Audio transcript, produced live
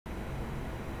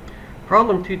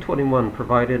Problem 221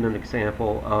 provided an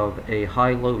example of a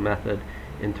high-low method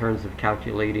in terms of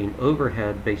calculating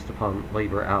overhead based upon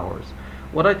labor hours.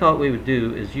 What I thought we would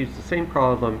do is use the same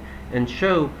problem and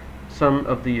show some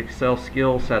of the Excel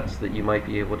skill sets that you might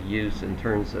be able to use in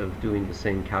terms of doing the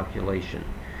same calculation.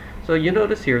 So you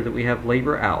notice here that we have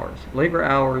labor hours. Labor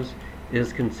hours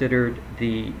is considered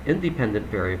the independent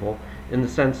variable in the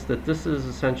sense that this is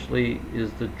essentially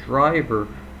the driver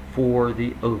for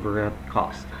the overhead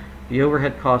cost. The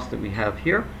overhead cost that we have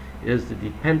here is the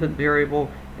dependent variable,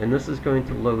 and this is going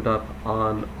to load up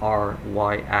on our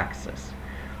y-axis.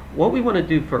 What we want to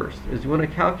do first is we want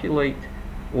to calculate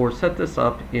or set this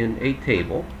up in a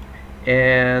table,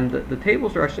 and the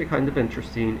tables are actually kind of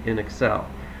interesting in Excel.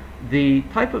 The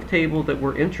type of table that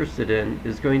we're interested in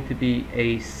is going to be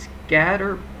a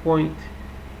scatter point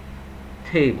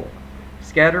table.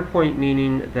 Scatter point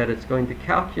meaning that it's going to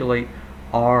calculate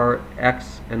our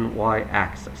x and y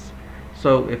axis.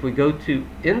 So if we go to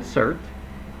insert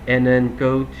and then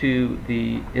go to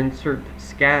the insert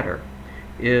scatter,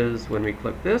 is when we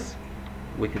click this,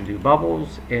 we can do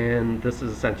bubbles, and this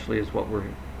is essentially what we're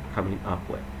coming up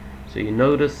with. So you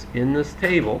notice in this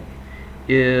table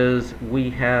is we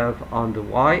have on the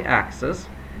y-axis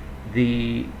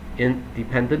the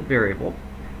independent variable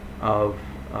of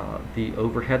the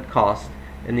overhead cost,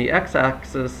 and the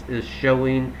x-axis is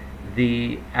showing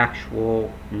the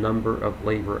actual number of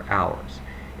labor hours.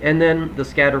 And then the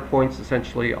scatter points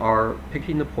essentially are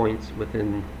picking the points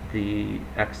within the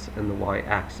x and the y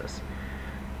axis.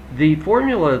 The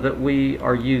formula that we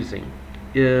are using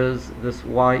is this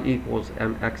y equals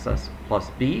mxs plus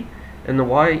b, and the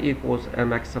y equals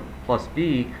mx plus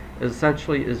b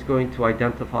essentially is going to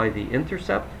identify the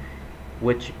intercept,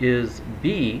 which is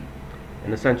b,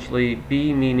 and essentially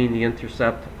b meaning the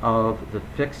intercept of the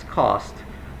fixed cost.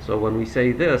 So when we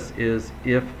say this is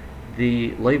if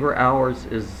the labor hours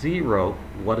is 0,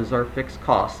 what is our fixed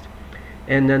cost?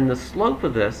 And then the slope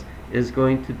of this is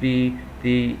going to be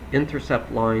the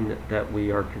intercept line that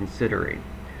we are considering.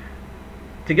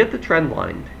 To get the trend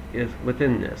line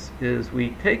within this is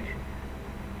we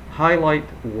highlight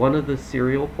one of the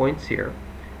serial points here,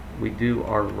 we do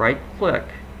our right click,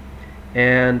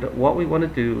 and what we want to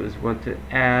do is we want to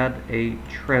add a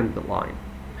trend line.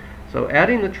 So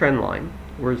adding the trend line,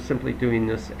 we're simply doing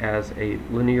this as a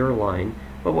linear line,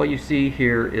 but what you see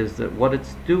here is that what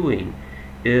it's doing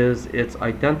is it's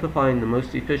identifying the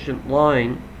most efficient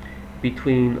line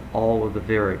between all of the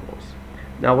variables.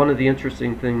 Now, one of the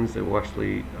interesting things that we'll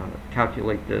actually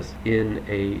calculate this in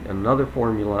another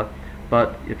formula,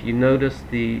 but if you notice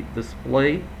the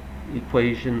display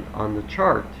equation on the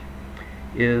chart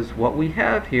is what we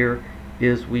have here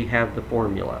is we have the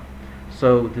formula.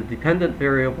 So the dependent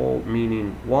variable,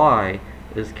 meaning y,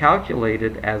 is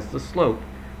calculated as the slope,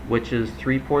 which is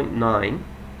 3.9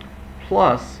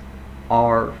 plus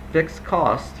our fixed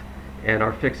cost, and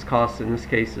our fixed cost in this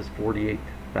case is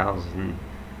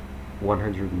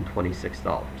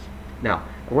 $48,126. Now,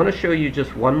 I want to show you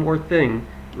just one more thing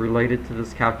related to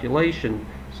this calculation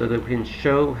so that we can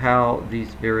show how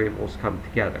these variables come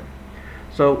together.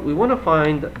 So we want to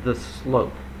find the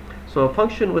slope. So a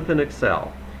function within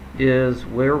Excel is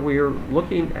where we're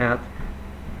looking at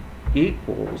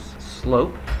equals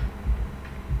slope,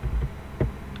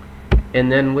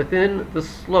 and then within the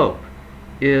slope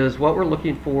is what we're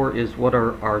looking for is what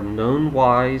are our known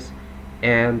y's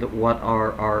and what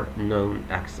are our known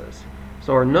x's.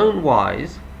 So our known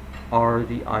y's are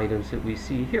the items that we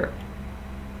see here.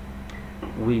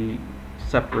 We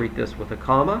separate this with a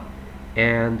comma,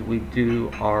 and we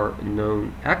do our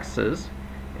known x's,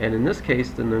 and in this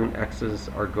case the known x's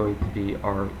are going to be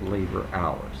our labor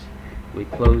hours. We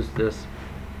close this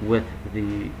with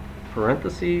the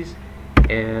parentheses,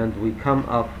 and we come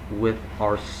up with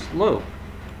our slope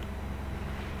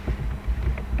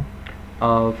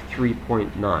of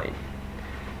 3.9.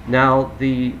 Now,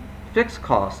 the fixed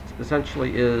cost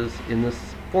essentially is, in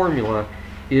this formula,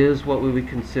 is what we would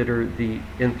consider the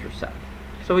intercept.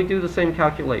 So we do the same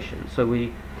calculation. So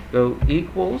we go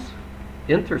equals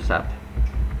intercept,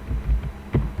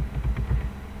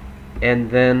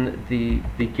 and then the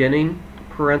beginning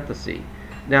parenthesis.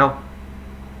 Now,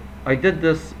 I did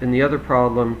this in the other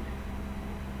problem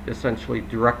essentially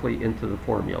directly into the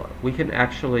formula. We can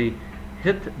actually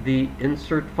hit the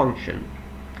insert function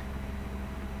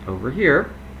over here,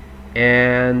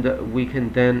 and we can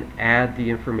then add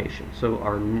the information. So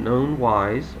our known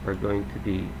y's are going to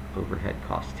be overhead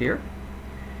cost here,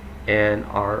 and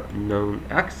our known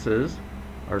x's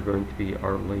are going to be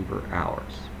our labor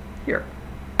hours here.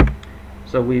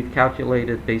 So we've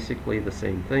calculated basically the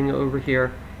same thing over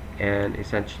here, and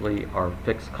essentially our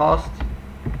fixed cost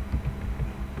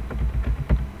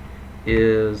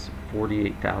is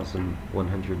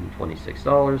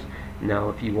 $48,126. Now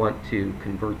if you want to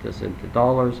convert this into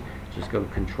dollars, just go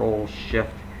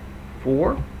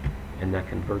Control-Shift-4, and that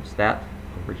converts that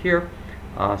over here.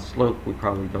 Slope, we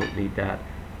probably don't need that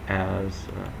as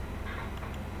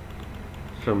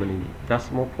so many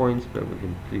decimal points, but we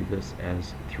can do this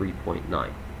as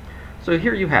 3.9. So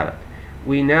here you have it.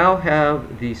 We now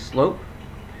have the slope,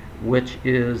 which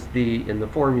is in the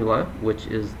formula, which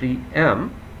is the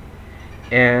m,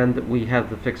 and we have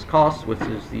the fixed cost, which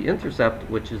is the intercept,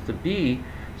 which is the b.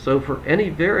 So for any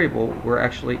variable, we're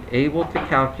actually able to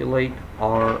calculate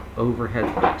our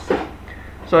overhead fixed.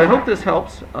 So I hope this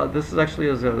helps. This is actually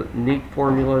a neat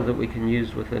formula that we can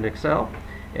use within Excel,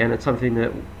 and it's something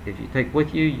that if you take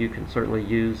with you, you can certainly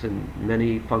use in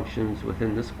many functions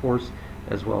within this course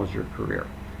as well as your career.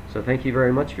 So thank you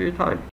very much for your time.